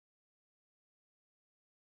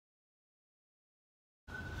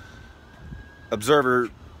observer.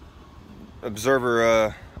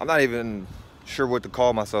 I'm not even sure what to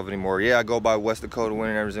call myself anymore. Yeah, I go by West Dakota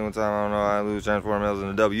winning every single time. I don't know. I lose transformative L's and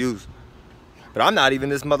the W's. But I'm not even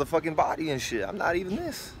this motherfucking body and shit. I'm not even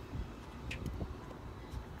this.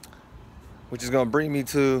 Which is gonna bring me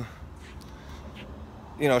to,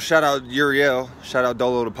 you know, shout out Uriel, shout out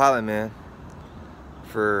Dolo the Pilot Man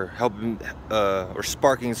for helping or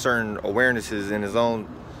sparking certain awarenesses in his own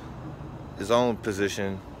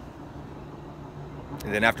position.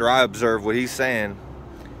 And then after I observe what he's saying,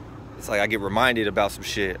 it's like I get reminded about some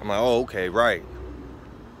shit. I'm like, oh, okay, right.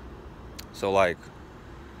 So like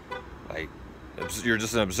you're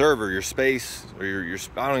just an observer. Your space, or your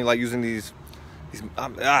I don't even like using these.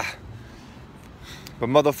 But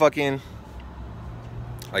motherfucking,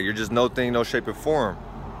 like you're just no thing, no shape or form.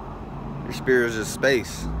 Your spirit is just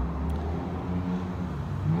space.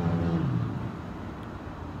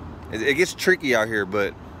 It gets tricky out here,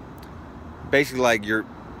 but basically like you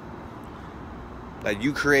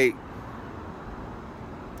create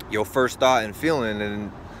your first thought and feeling,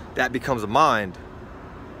 and that becomes a mind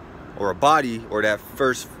or a body, or that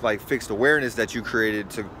first like fixed awareness that you created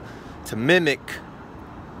to mimic,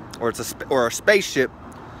 or a spaceship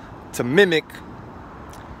to mimic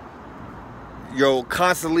your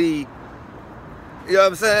constantly, you know what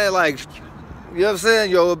I'm saying, like, you know what I'm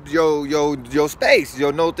saying, your space,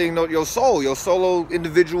 your no thing, no, your soul, your solo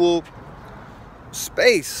individual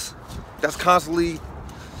space that's constantly, you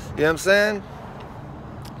know what I'm saying,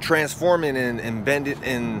 transforming and bending,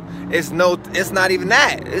 and it's not even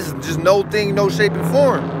that. It's just no thing, no shape and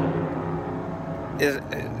form.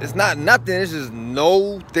 It's not nothing. It's just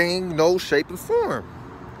no thing, no shape and form.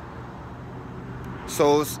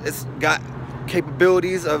 So it's got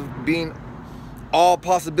capabilities of being all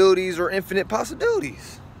possibilities or infinite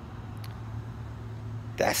possibilities.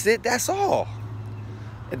 That's it. That's all.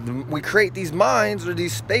 And we create these minds or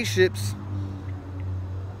these spaceships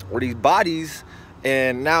or these bodies.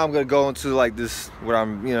 And now I'm gonna go into like this, what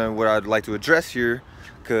I'd like to address here,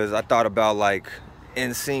 because I thought about like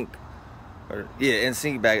NSYNC, or yeah,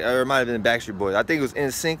 NSYNC back, or it might have been Backstreet Boys. I think it was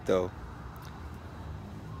NSYNC though,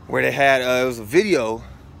 where they had it was a video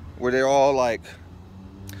where they're all like,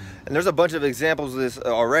 and there's a bunch of examples of this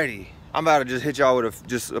already. I'm about to just hit y'all with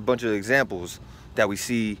just a bunch of examples that we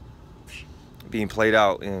see being played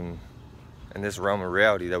out in this realm of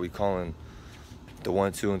reality that we call in the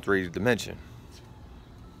 1, 2, and 3 dimension.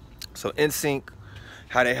 So NSYNC,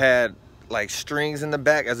 how they had like strings in the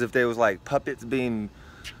back as if they was like puppets being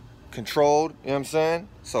controlled, you know what I'm saying?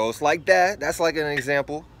 So it's like that. That's like an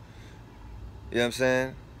example. You know what I'm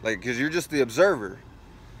saying? Like, because you're just the observer.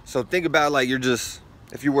 So think about like you're just,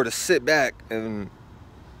 if you were to sit back and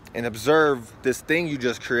observe this thing you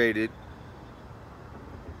just created.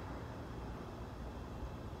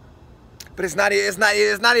 But it's not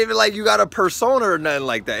even like you got a persona or nothing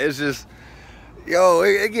like that. It's just, yo,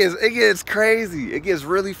 it gets crazy. It gets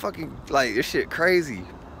really fucking, like, this shit crazy.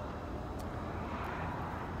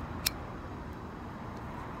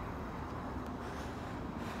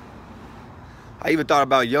 I even thought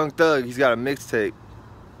about Young Thug. He's got a mixtape.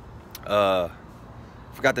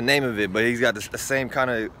 Forgot the name of it, but he's got the same kind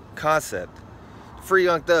of concept. Free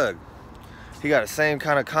Young Thug. He got the same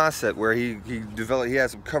kind of concept where he had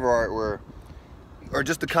some cover art or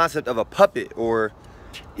just the concept of a puppet, or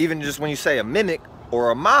even just when you say a mimic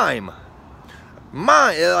or a mime,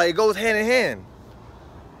 like it goes hand in hand.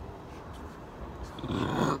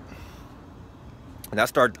 And I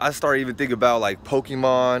started even thinking about like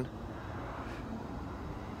Pokemon.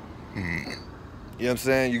 You know what I'm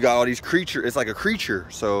saying? You got all these creatures. It's like a creature.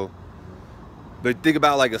 So, but think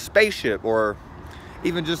about like a spaceship, or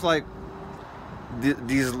even just like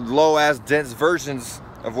these low ass dense versions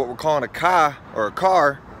of what we're calling a car or a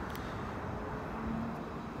car.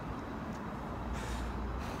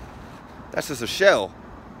 That's just a shell.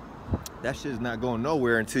 That shit's not going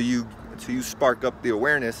nowhere until you spark up the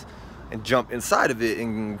awareness and jump inside of it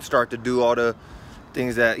and start to do all the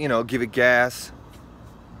things that, you know, give it gas,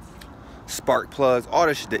 spark plugs, all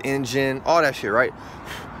that shit, the engine, all that shit, right?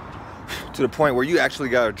 To the point where you actually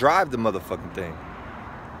gotta drive the motherfucking thing.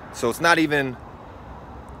 So it's not even,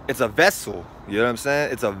 it's a vessel. You know what I'm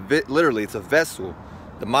saying? It's literally, it's a vessel.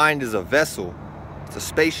 The mind is a vessel. It's a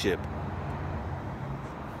spaceship.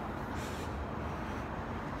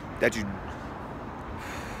 That you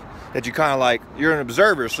kind of like, you're an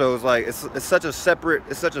observer, so it's like it's such a separate,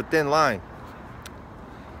 it's such a thin line.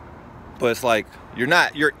 But it's like you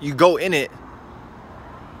go in it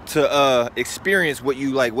to experience what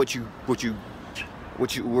you like, what you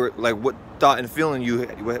were like, what thought and feeling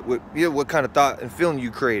what kind of thought and feeling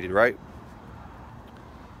you created, right?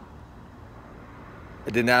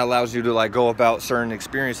 And then that allows you to like go about certain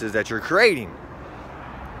experiences that you're creating.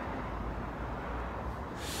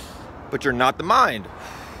 But you're not the mind.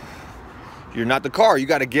 You're not the car. You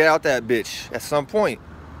got to get out that bitch at some point.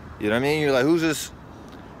 You know what I mean? You're like, who's just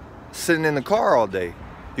sitting in the car all day?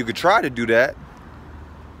 You could try to do that,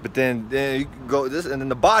 but then you can go this, and then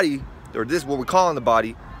the body, or this, what we're calling the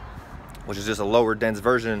body, which is just a lower dense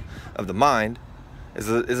version of the mind, is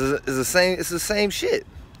the same. It's the same shit.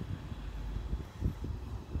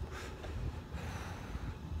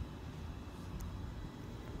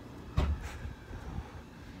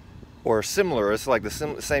 Or similar. It's like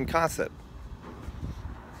the same concept.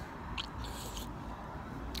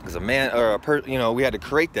 Because a man or a person, you know, we had to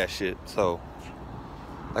create that shit. So,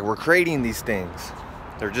 like, we're creating these things.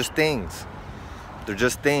 They're just things. They're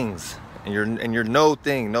just things, and you're no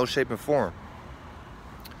thing, no shape and form.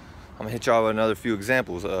 I'm gonna hit y'all with another few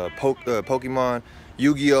examples. Pokemon,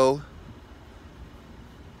 Yu-Gi-Oh,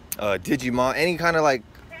 Digimon, any kind of like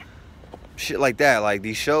shit like that. Like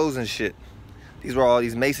these shows and shit. These were all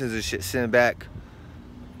these Masons and shit sitting back,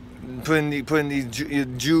 putting these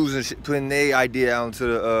Jews and shit, putting their idea out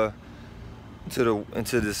into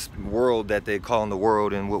this world that they call in the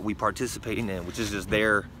world, and what we participating in, which is just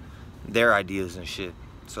their ideas and shit.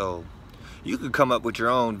 So you could come up with your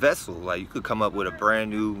own vessel. Like you could come up with a brand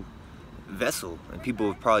new vessel, and people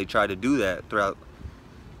have probably tried to do that throughout,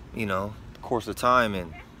 you know, the course of time,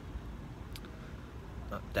 and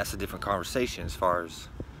that's a different conversation as far as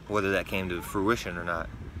whether that came to fruition or not.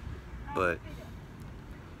 But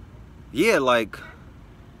yeah, like,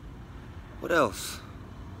 what else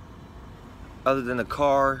other than the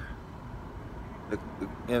car?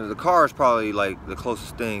 The car is probably like the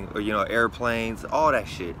closest thing, or you know, airplanes, all that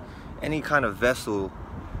shit. Any kind of vessel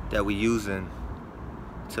that we using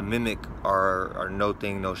to mimic our no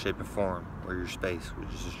thing, no shape and form, or your space,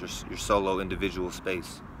 which is just your solo individual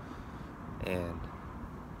space. And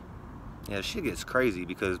yeah, shit gets crazy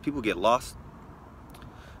because people get lost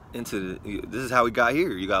into this is how we got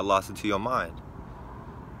here. You got lost into your mind,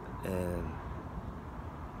 and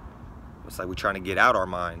it's like we're trying to get out our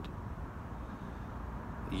mind.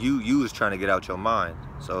 You is trying to get out your mind.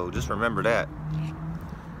 So just remember that.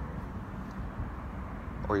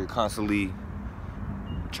 Or you're constantly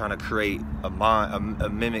trying to create a mind, a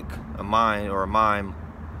mimic, a mind, or a mime.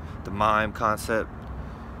 The mime concept.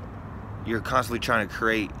 You're constantly trying to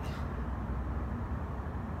create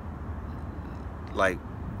like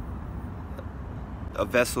a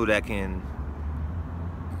vessel that can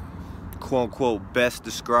quote unquote best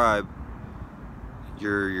describe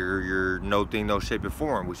your no thing, no shape and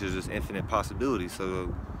form, which is just infinite possibility.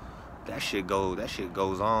 So that shit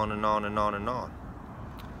goes on and on and on and on.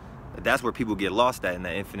 That's where people get lost at, in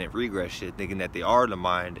that infinite regress shit, thinking that they are the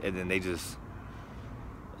mind, and then they just,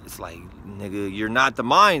 it's like, nigga, you're not the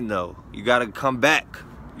mind though. You gotta come back.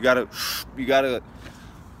 You gotta, you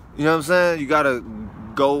know what I'm saying? You gotta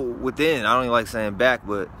go within. I don't even like saying back,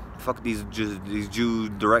 but fuck these Jew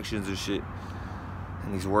directions and shit,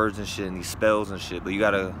 and these words and shit, and these spells and shit. But you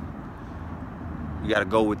gotta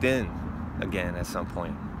go within again at some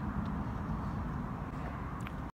point.